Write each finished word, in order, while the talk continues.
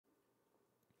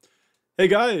Hey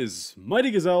guys,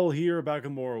 Mighty Gazelle here, back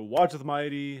with more Watch with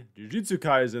Mighty, Jujutsu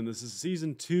Kaisen. This is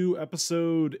Season 2,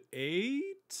 Episode 8?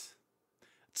 It's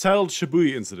titled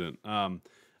Shibuya Incident.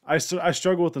 I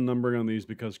struggle with the numbering on these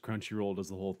because Crunchyroll does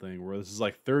the whole thing, where this is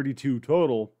like 32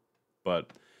 total. But,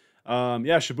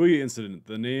 yeah, Shibuya Incident,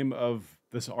 the name of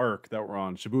this arc that we're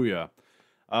on, Shibuya.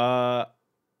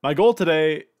 My goal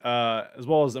today, as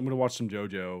well as I'm going to watch some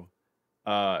JoJo,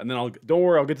 and then don't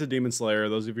worry, I'll get to Demon Slayer.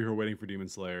 Those of you who are waiting for Demon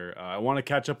Slayer, I want to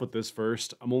catch up with this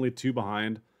first. I'm only 2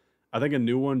 behind. I think a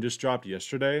new one just dropped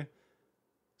yesterday.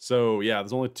 So yeah,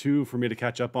 there's only 2 for me to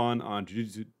catch up on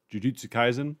Jujutsu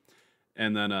Kaisen,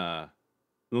 and then I'll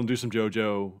do some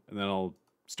JoJo, and then I'll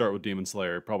start with Demon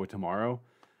Slayer probably tomorrow.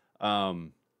 So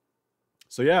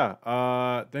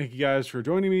yeah, thank you guys for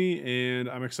joining me, and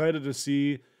I'm excited to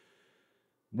see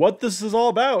what this is all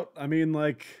about. I mean,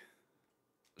 like,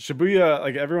 Shibuya,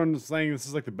 like everyone's saying, this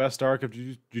is like the best arc of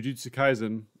Jujutsu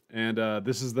Kaisen, and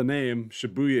this is the name,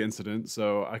 Shibuya Incident,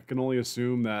 so I can only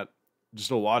assume that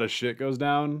just a lot of shit goes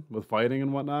down with fighting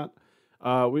and whatnot.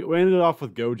 We ended off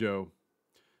with Gojo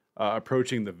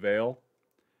approaching the Veil,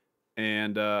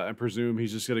 and I presume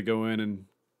he's just going to go in and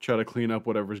try to clean up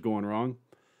whatever's going wrong.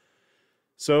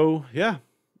 So, yeah.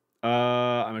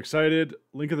 I'm excited.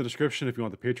 Link in the description if you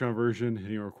want the Patreon version.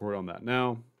 Hitting record on that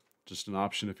now. Just an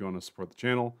option if you want to support the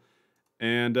channel.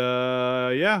 And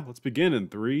yeah, let's begin in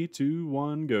 3, 2,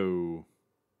 1, go.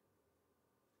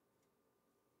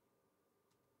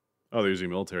 Oh, they're using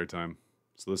military time.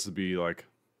 So this would be like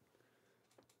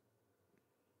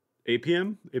 8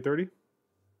 p.m., 8:30.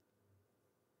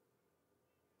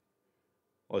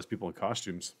 All these people in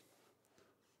costumes.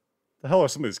 The hell are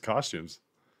some of these costumes?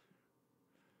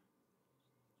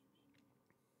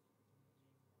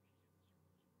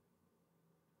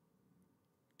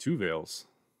 Two veils.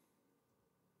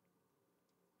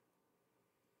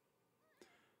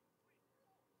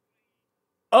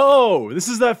 Oh, this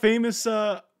is that famous,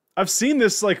 I've seen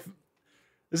this, like,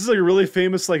 this is like a really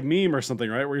famous, like, meme or something,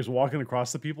 right? Where he's walking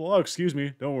across the people. Oh, excuse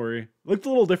me, don't worry. It looked a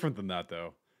little different than that,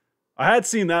 though. I had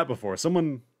seen that before.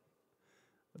 Someone,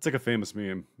 it's like a famous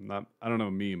meme. I don't know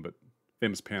a meme, but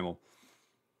famous panel.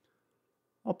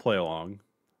 I'll play along.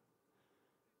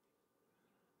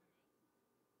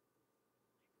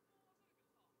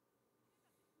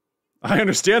 I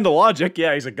understand the logic.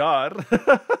 Yeah, he's a god.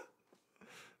 What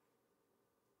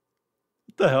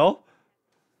the hell?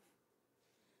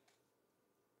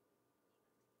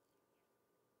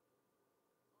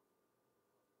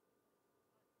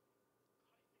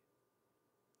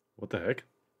 What the heck?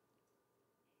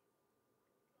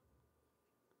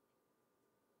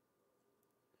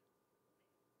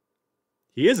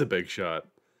 He is a big shot.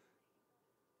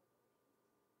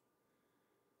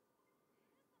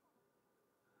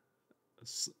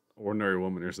 Ordinary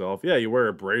woman yourself. Yeah, you wear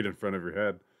a braid in front of your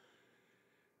head.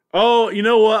 Oh, you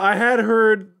know what? I had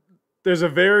heard there's a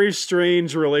very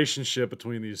strange relationship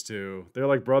between these two. They're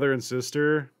like brother and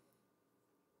sister.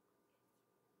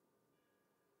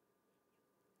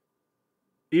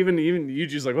 Even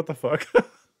Yuji's like, what the fuck? I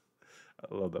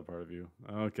love that part of you.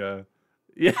 Okay.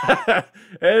 Yeah,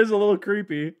 it is a little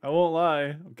creepy. I won't lie.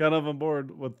 I'm kind of on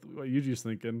board with what Yuji's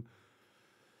thinking.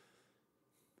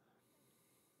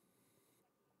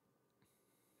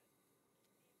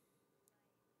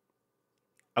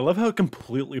 I love how it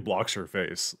completely blocks her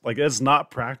face. Like, it's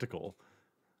not practical.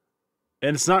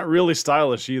 And it's not really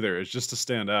stylish either. It's just to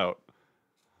stand out.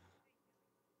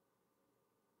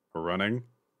 Or running.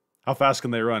 How fast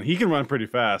can they run? He can run pretty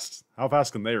fast. How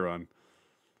fast can they run?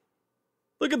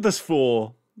 Look at this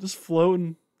fool. Just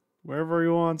floating wherever he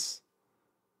wants.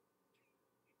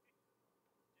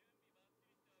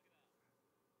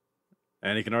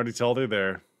 And he can already tell they're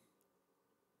there.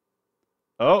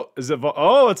 Oh, is it?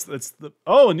 Oh, it's the.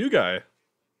 Oh, a new guy.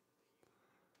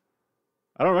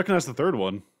 I don't recognize the third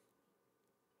one.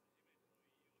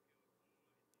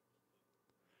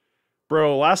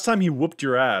 Bro, last time he whooped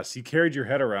your ass, he carried your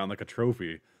head around like a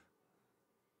trophy.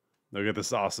 Look at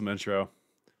this awesome intro.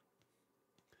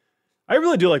 I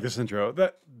really do like this intro.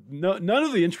 None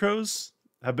of the intros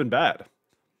have been bad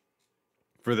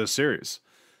for this series.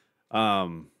 If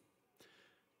I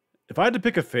had to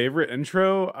pick a favorite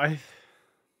intro,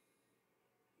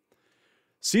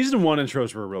 Season 1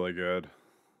 intros were really good.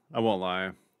 I won't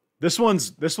lie. This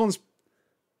one's it's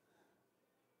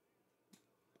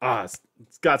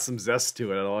got some zest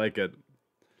to it. I like it.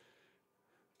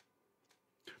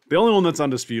 The only one that's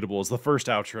undisputable is the first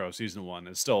outro, Season 1.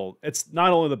 It's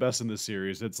not only the best in this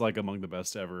series, it's like among the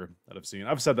best ever that I've seen.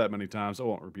 I've said that many times. I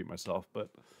won't repeat myself, but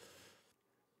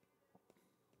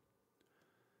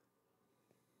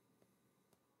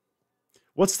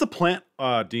What's the plant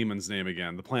demon's name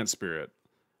again? The plant spirit.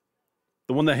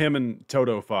 The one that him and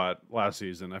Toto fought last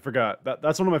season. I forgot.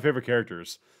 That's one of my favorite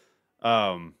characters.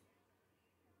 Um,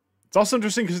 it's also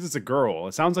interesting because it's a girl.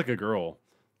 It sounds like a girl.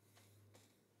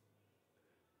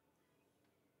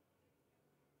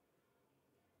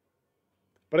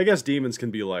 But I guess demons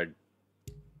can be like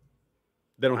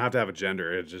they don't have to have a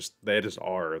gender. They just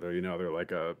are. They're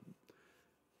like a.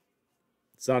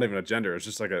 It's not even a gender. It's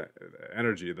just like a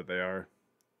energy that they are.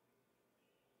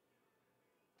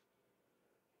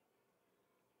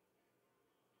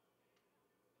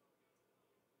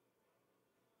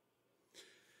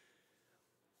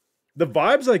 The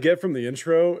vibes I get from the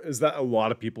intro is that a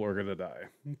lot of people are gonna die.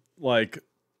 Like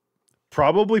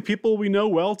probably people we know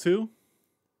well too.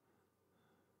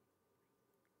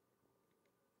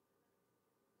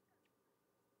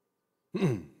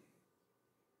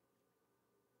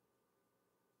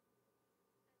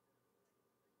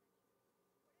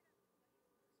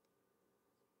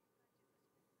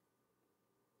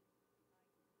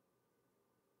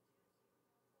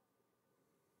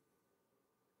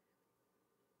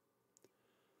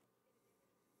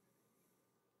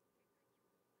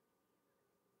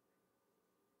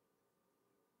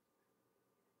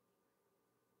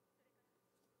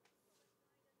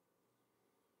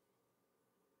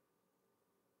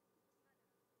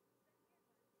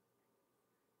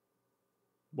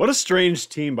 What a strange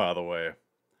team, by the way.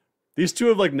 These two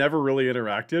have like never really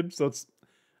interacted, so it's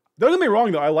don't get me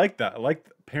wrong though. I like that. I like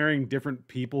pairing different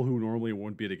people who normally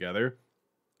wouldn't be together.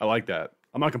 I like that.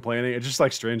 I'm not complaining. It's just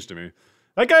like strange to me.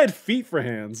 That guy had feet for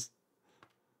hands.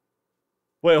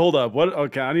 Wait, hold up. What?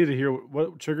 Okay, I need to hear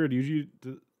what triggered you.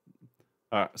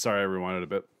 Sorry, I rewinded a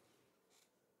bit.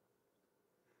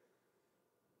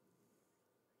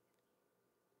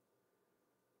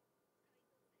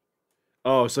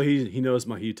 Oh, so he knows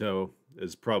Mahito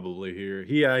is probably here.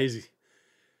 He's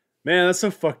man. That's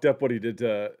so fucked up what he did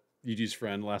to Yuji's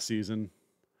friend last season.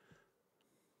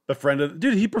 Befriended,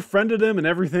 dude. He befriended him and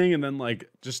everything, and then like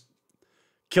just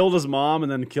killed his mom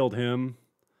and then killed him.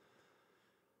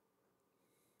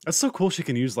 That's so cool. She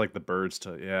can use like the birds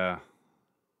to yeah.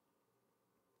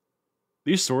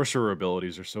 These sorcerer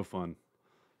abilities are so fun.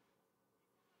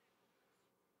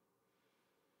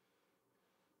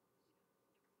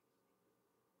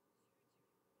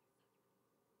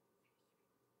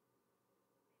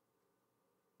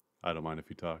 I don't mind if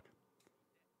you talk.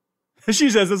 She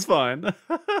says it's fine.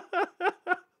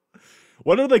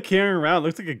 What are they carrying around?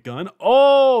 Looks like a gun.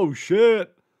 Oh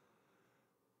shit!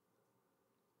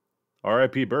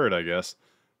 R.I.P. Bird, I guess.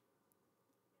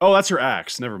 Oh, that's her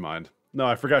axe. Never mind. No,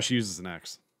 I forgot she uses an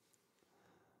axe.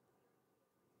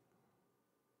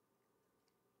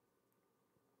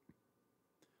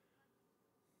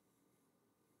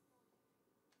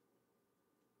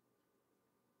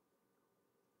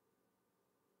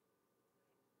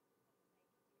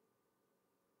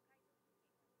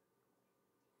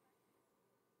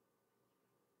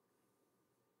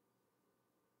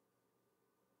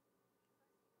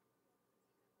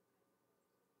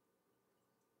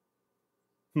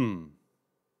 Hmm.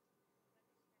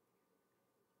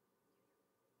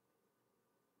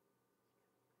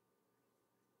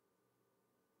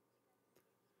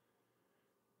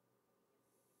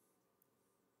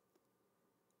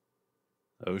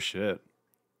 Oh shit.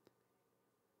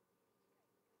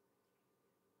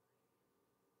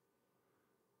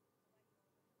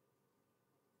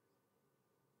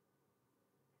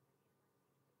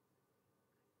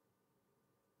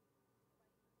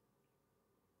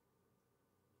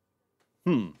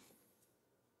 Hmm.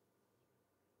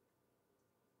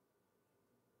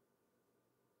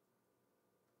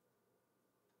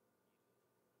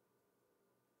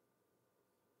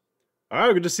 All right,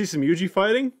 we get to see some Yuji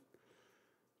fighting.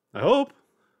 I hope.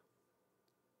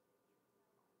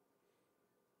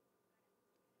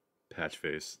 Patch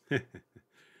face.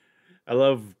 I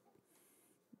love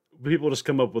people just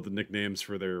come up with the nicknames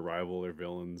for their rival or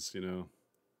villains.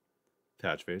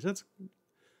 Patch face. That's a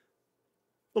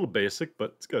little basic,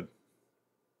 but it's good.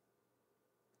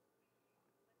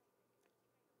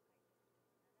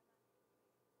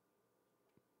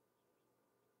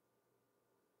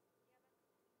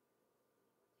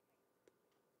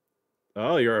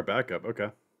 Oh, you're our backup.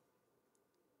 Okay.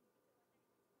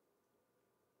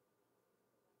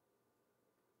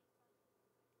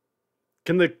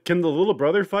 Can the little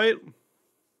brother fight?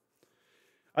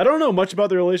 I don't know much about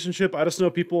the relationship. I just know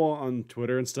people on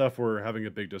Twitter and stuff were having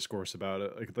a big discourse about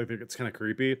it. Like it's kind of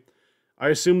creepy. I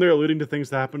assume they're alluding to things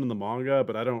that happened in the manga,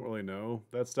 but I don't really know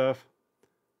that stuff.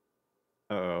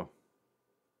 Uh oh.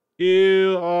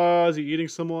 Ew. Is he eating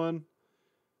someone?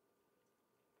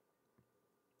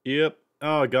 Yep.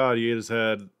 Oh god, he ate his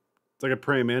head. It's like a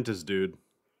praying mantis, dude.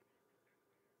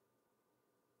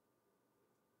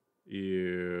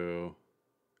 Ew.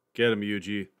 Get him,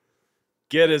 Yuji.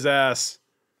 Get his ass.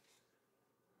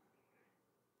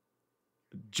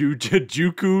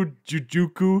 Jujuku.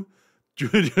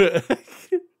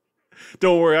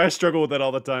 Don't worry, I struggle with that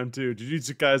all the time too.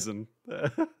 Jujutsu Kaisen.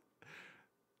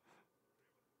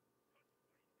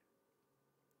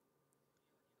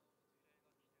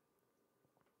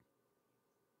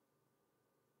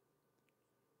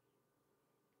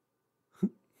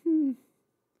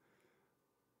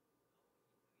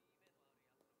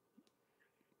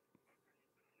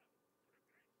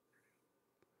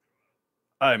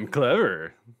 I'm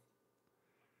clever.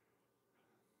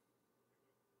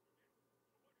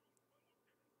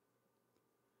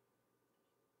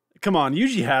 Come on,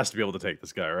 Yuji has to be able to take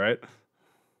this guy, right?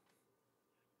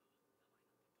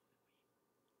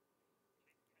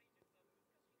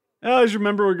 I just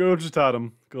remember what Gojo taught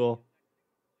him. Cool.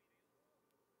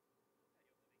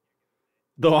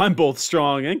 Though I'm both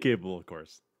strong and capable, of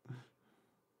course.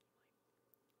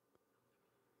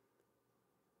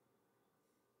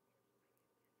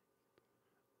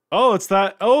 Oh, it's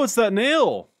that. Oh, it's that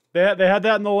nail. They had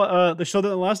that in the they showed that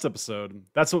in the last episode.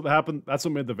 That's what happened. That's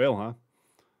what made the veil, huh?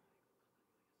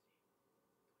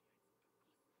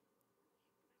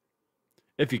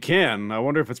 If you can, I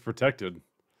wonder if it's protected.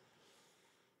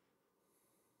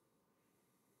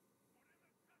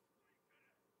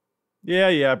 Yeah,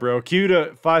 yeah, bro. Cue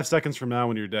to 5 seconds from now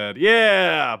when you're dead.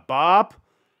 Yeah, bop.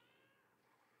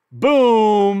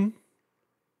 Boom.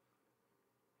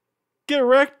 Get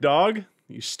wrecked, dog.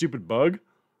 You stupid bug.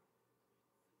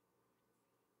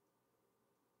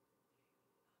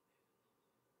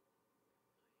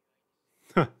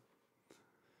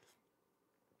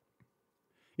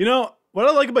 You know, what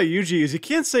I like about Yuji is you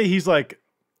can't say he's like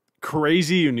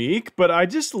crazy unique, but I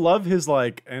just love his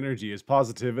like energy, his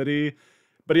positivity.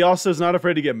 But he also is not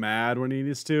afraid to get mad when he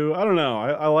needs to. I don't know.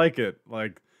 I like it.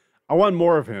 Like, I want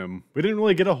more of him. We didn't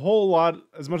really get a whole lot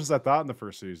as much as I thought in the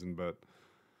first season, but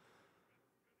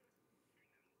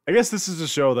I guess this is a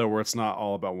show though where it's not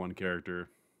all about one character.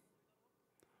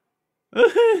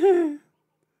 Not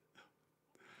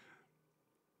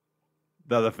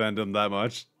offend him that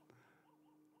much.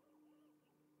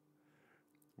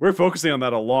 We're focusing on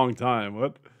that a long time.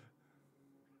 What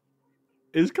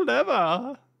is clever?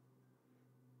 I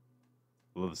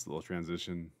love this little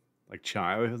transition. Like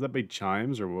chime. Has that be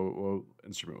chimes or what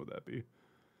instrument would that be?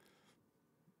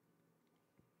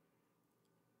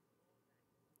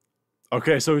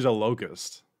 Okay, so he's a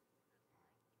locust.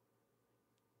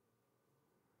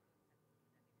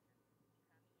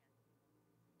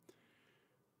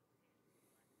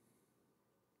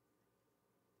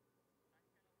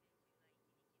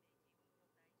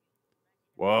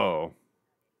 Whoa.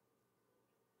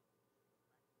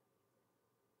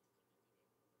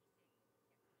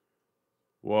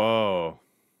 Whoa.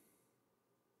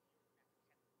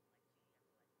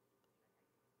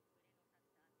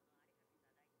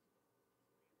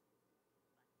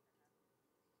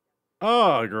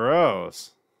 Oh,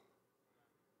 gross.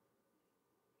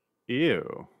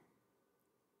 Ew.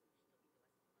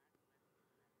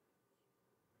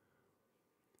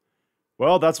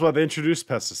 Well, that's why they introduced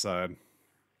pesticide.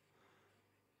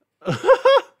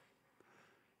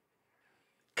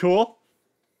 Cool.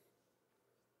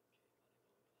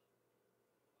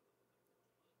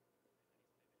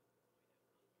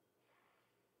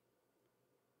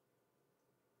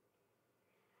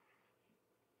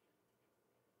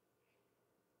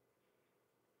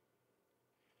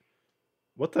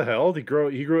 What the hell? He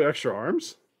grew extra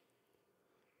arms?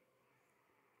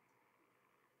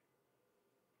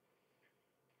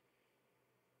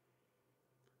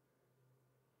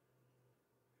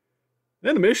 The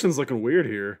animation's looking weird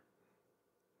here.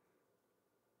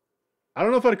 I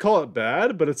don't know if I'd call it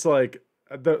bad, but it's like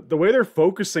the way they're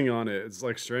focusing on it, it's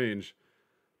like strange.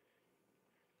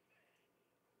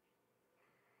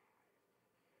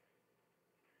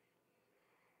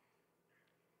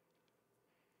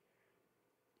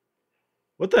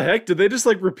 What the heck? Did they just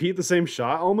like repeat the same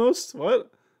shot almost?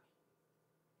 What?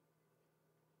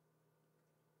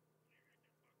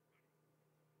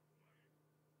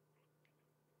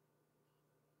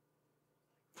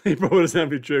 He probably doesn't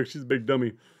have any tricks. She's a big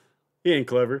dummy. He ain't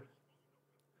clever.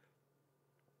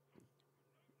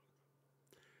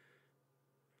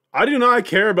 I do not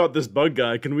care about this bug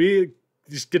guy. Can we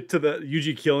just get to the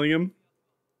Yuji killing him?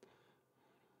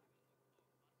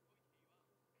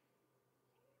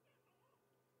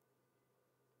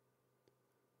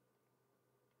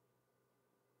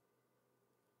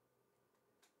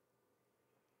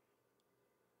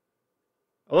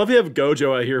 I love you have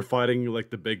Gojo out here fighting like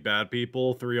the big bad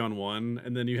people 3-on-1,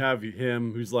 and then you have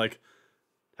him who's like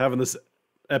having this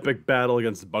epic battle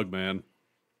against Bugman.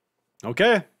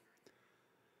 Okay.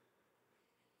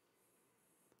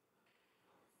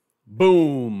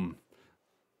 Boom.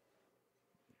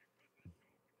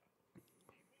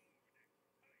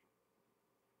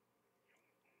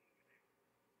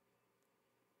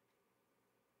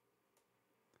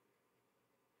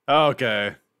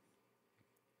 Okay.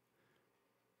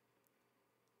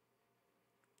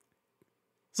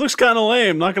 This looks kind of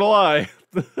lame, not gonna lie.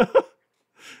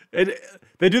 it,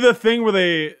 they do the thing where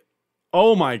they...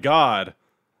 Oh my god.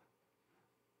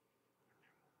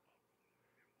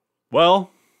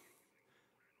 Well,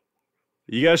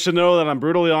 you guys should know that I'm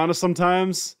brutally honest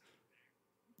sometimes.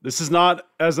 This is not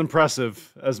as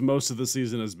impressive as most of the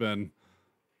season has been.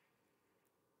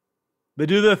 They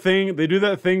do that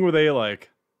thing where they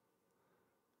like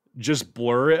just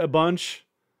blur it a bunch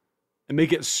and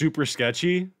make it super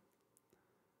sketchy.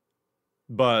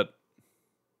 But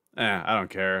I don't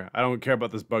care. I don't care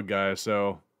about this bug guy,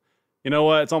 so you know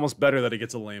what? It's almost better that he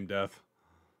gets a lame death.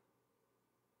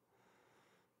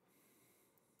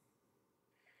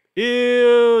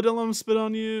 Ew, don't let him spit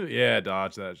on you. Yeah,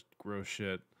 dodge that gross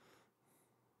shit.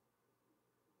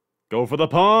 Go for the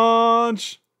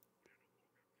punch!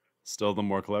 Still the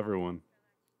more clever one.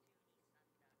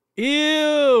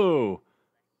 Ew!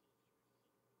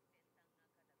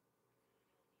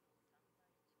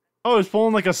 Oh, he's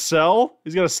pulling like a cell?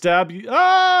 He's gonna stab you.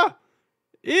 Ah!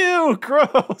 Ew,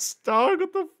 gross, dog,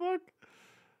 what the fuck?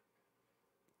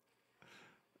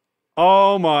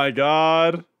 Oh my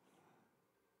god.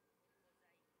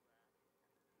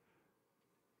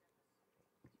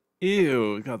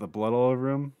 Ew, got the blood all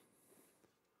over him.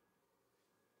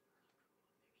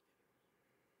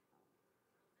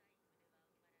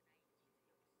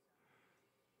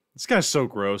 This guy's so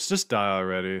gross. Just die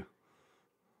already.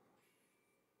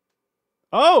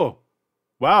 Oh!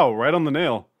 Wow, right on the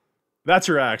nail. That's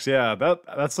your axe, yeah.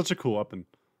 That's such a cool weapon.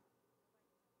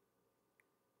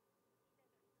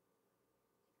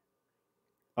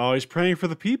 Oh, he's praying for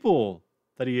the people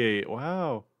that he ate.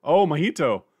 Wow. Oh,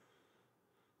 mojito.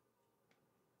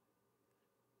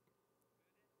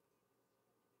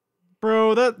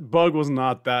 Bro, that bug was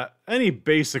not that... Any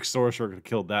basic sorcerer could have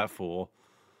killed that fool.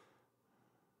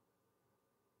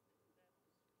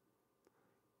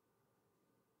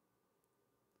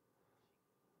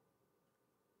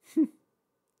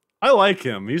 I like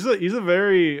him. He's a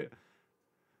very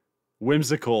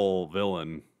whimsical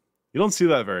villain. You don't see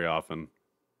that very often.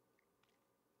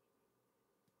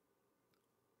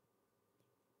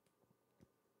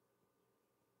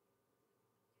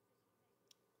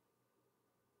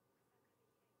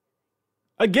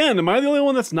 Again, am I the only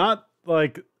one that's not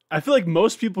like... I feel like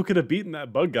most people could have beaten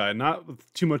that bug guy, not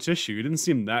with too much issue. He didn't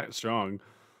seem that strong.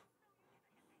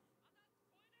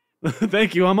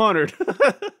 Thank you, I'm honored.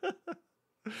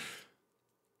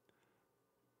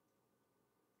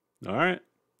 Alright.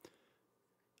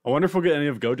 I wonder if we'll get any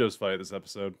of Gojo's fight this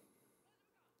episode.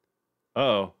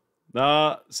 Uh-oh.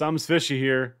 Nah, something's fishy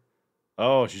here.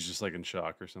 Oh, she's just like in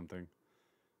shock or something.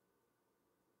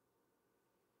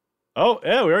 Oh,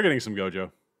 yeah, we are getting some Gojo.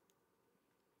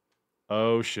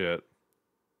 Oh, shit.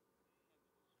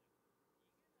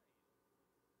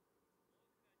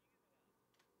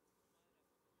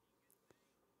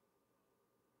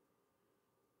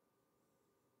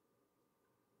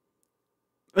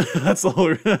 That's the whole...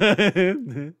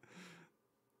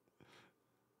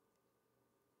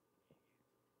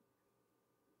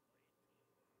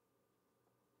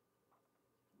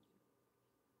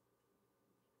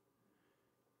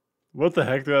 What the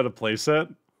heck? They're at a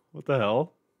playset? What the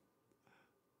hell?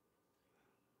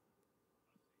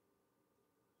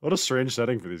 What a strange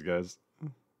setting for these guys.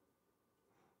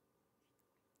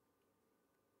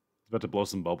 About to blow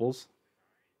some bubbles.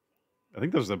 I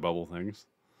think those are bubble things.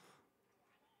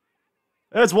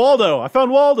 It's Waldo! I found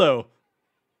Waldo!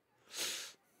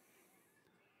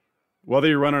 Whether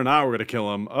you run or not, we're gonna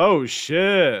kill him. Oh,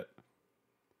 shit.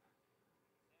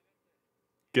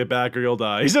 Get back or you'll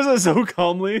die. He says it so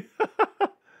calmly.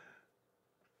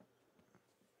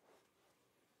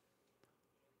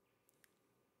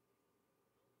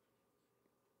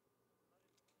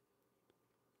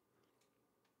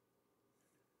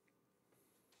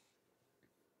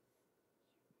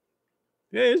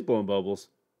 Yeah, he's blowing bubbles.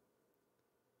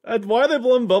 Why are they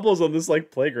blowing bubbles on this like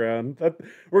playground?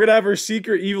 We're gonna have our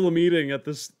secret evil meeting at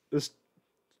this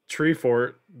tree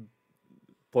fort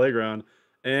playground.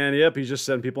 And yep, he's just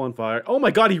setting people on fire. Oh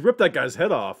my god, he ripped that guy's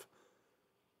head off.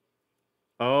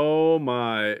 Oh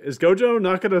my. Is Gojo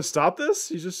not gonna stop this?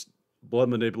 He's just blood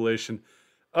manipulation.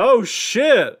 Oh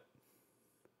shit!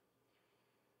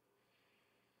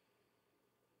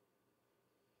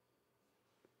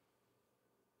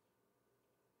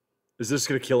 Is this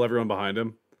gonna kill everyone behind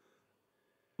him?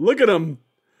 Look at him!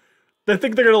 They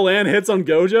think they're gonna land hits on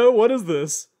Gojo? What is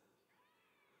this?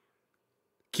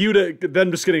 Cue to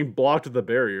them just getting blocked at the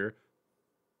barrier.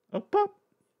 Oh, pop.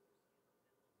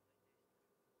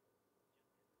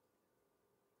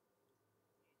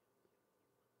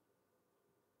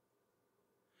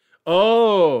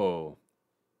 Oh.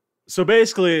 So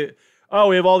basically, oh,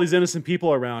 we have all these innocent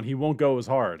people around. He won't go as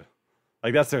hard.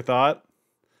 Like, that's their thought?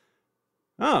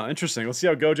 Oh, interesting. Let's see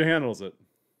how Gojo handles it.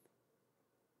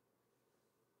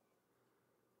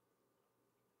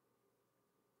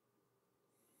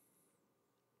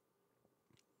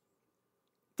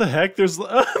 The heck? There's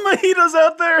mojitos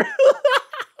out there.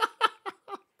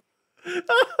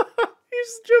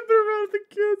 He's jumping around with the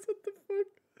kids. What the fuck?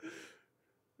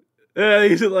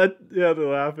 Yeah, they're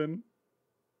laughing.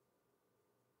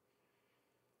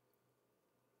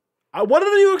 What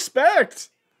did you expect?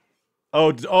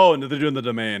 Oh, they're doing the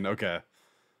domain. Okay.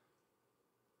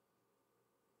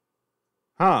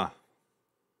 Huh.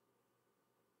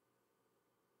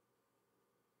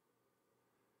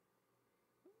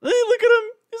 Hey, look at him.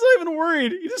 He's not even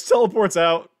worried. He just teleports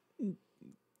out.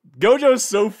 Gojo's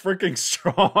so freaking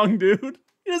strong, dude.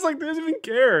 He just like doesn't even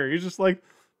care. He's just like,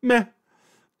 meh.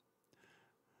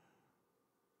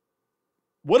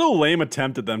 What a lame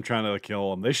attempt at them trying to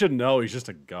kill him. They should know he's just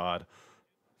a god.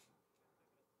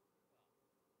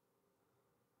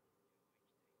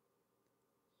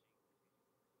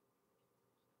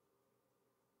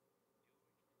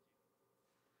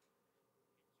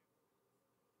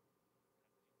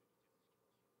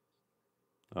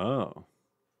 Oh.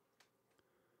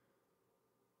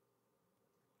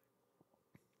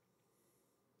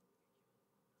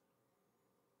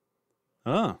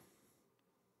 Huh.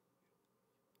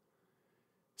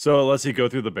 So it lets you go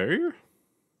through the barrier?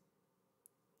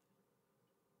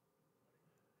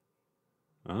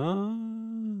 Oh.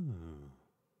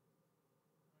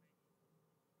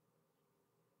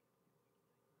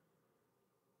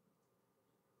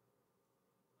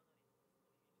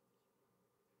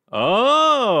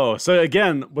 Oh. So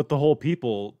again, with the whole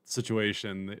people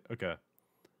situation, okay.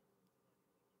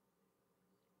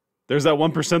 There's that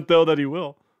 1% though that he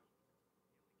will.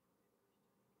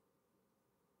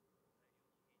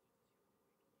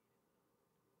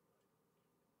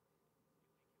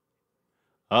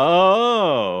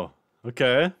 Oh.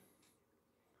 Okay.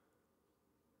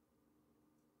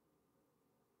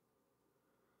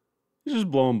 He's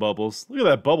just blowing bubbles. Look at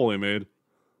that bubble he made.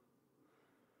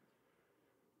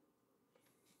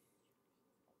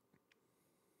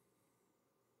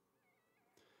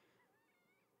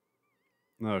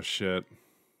 Oh shit.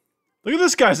 Look at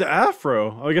this guy's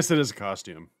afro. Oh, I guess it is a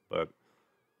costume, but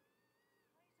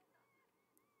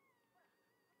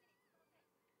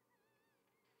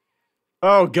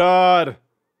oh god.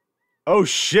 Oh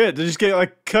shit. Did he just get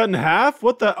like cut in half?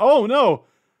 What the oh no.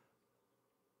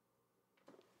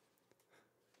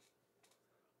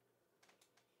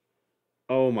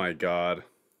 Oh my god.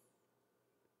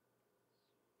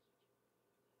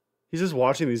 He's just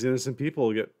watching these innocent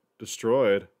people get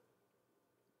destroyed.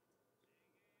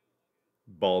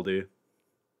 Baldy.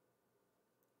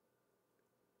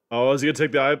 Oh, is he gonna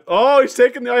take the eye? Oh, he's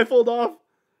taking the eye fold off.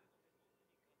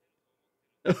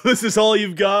 This is all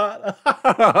you've got?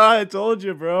 I told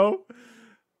you, bro.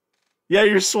 Yeah,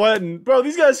 you're sweating. Bro,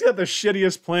 these guys got the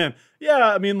shittiest plan.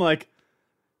 Yeah, I mean, like,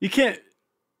 you can't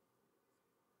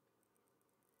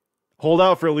hold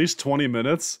out for at least 20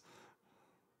 minutes.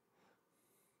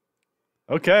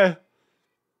 Okay.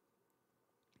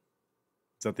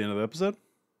 Is that the end of the episode?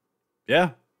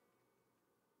 Yeah.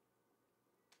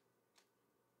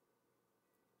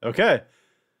 Okay.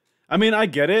 I mean, I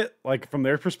get it. Like, from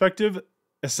their perspective,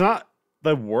 it's not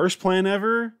the worst plan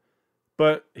ever,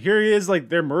 but here he is, like,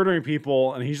 they're murdering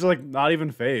people, and he's, like, not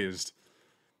even phased.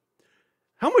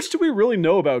 How much do we really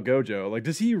know about Gojo? Like,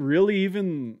 does he really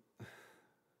even...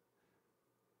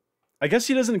 I guess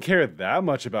he doesn't care that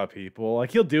much about people.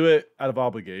 Like, he'll do it out of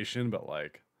obligation, but,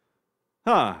 like...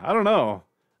 Huh, I don't know.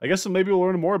 I guess maybe we'll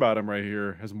learn more about him right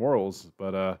here, his morals,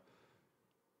 but,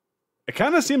 it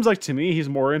kind of seems like, to me, he's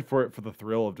more in for it for the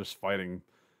thrill of just fighting.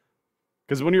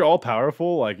 Because when you're all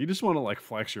powerful, like, you just want to, like,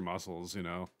 flex your muscles, you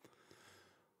know?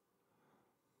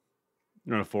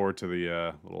 I'm looking forward to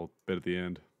the little bit at the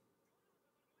end.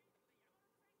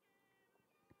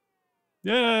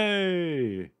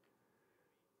 Yay!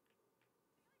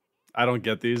 I don't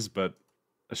get these, but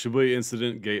a Shibuya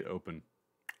incident gate open.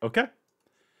 Okay.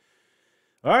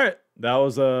 All right. That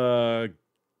was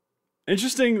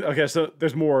Interesting. Okay, so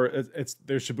there's more.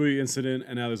 There's Shibuya Incident,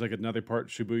 and now there's like another part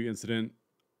Shibuya Incident.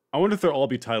 I wonder if they'll all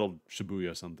be titled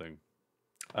Shibuya something.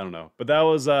 I don't know. But that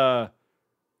was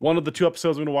one of the 2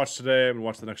 episodes I'm gonna watch today. I'm gonna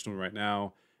watch the next one right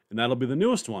now, and that'll be the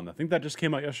newest one. I think that just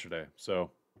came out yesterday,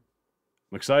 so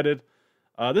I'm excited.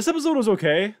 This episode was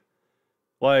okay.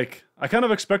 Like, I kind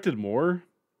of expected more.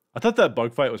 I thought that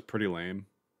bug fight was pretty lame.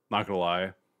 Not gonna lie.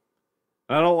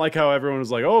 And I don't like how everyone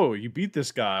was like, "Oh, you beat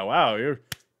this guy! Wow,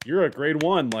 you're a grade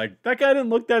 1." Like, that guy didn't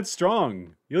look that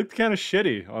strong. He looked kind of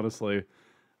shitty, honestly.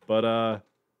 But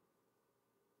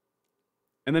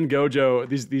and then Gojo,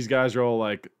 these guys are all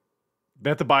like, they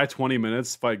have to buy 20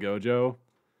 minutes to fight Gojo.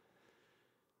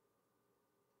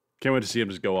 Can't wait to see him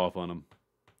just go off on him.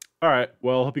 All right,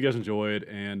 well, hope you guys enjoyed,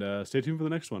 and stay tuned for the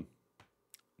next one.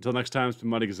 Until next time, it's been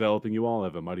Mighty Gazelle, hoping you all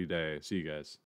have a mighty day. See you guys.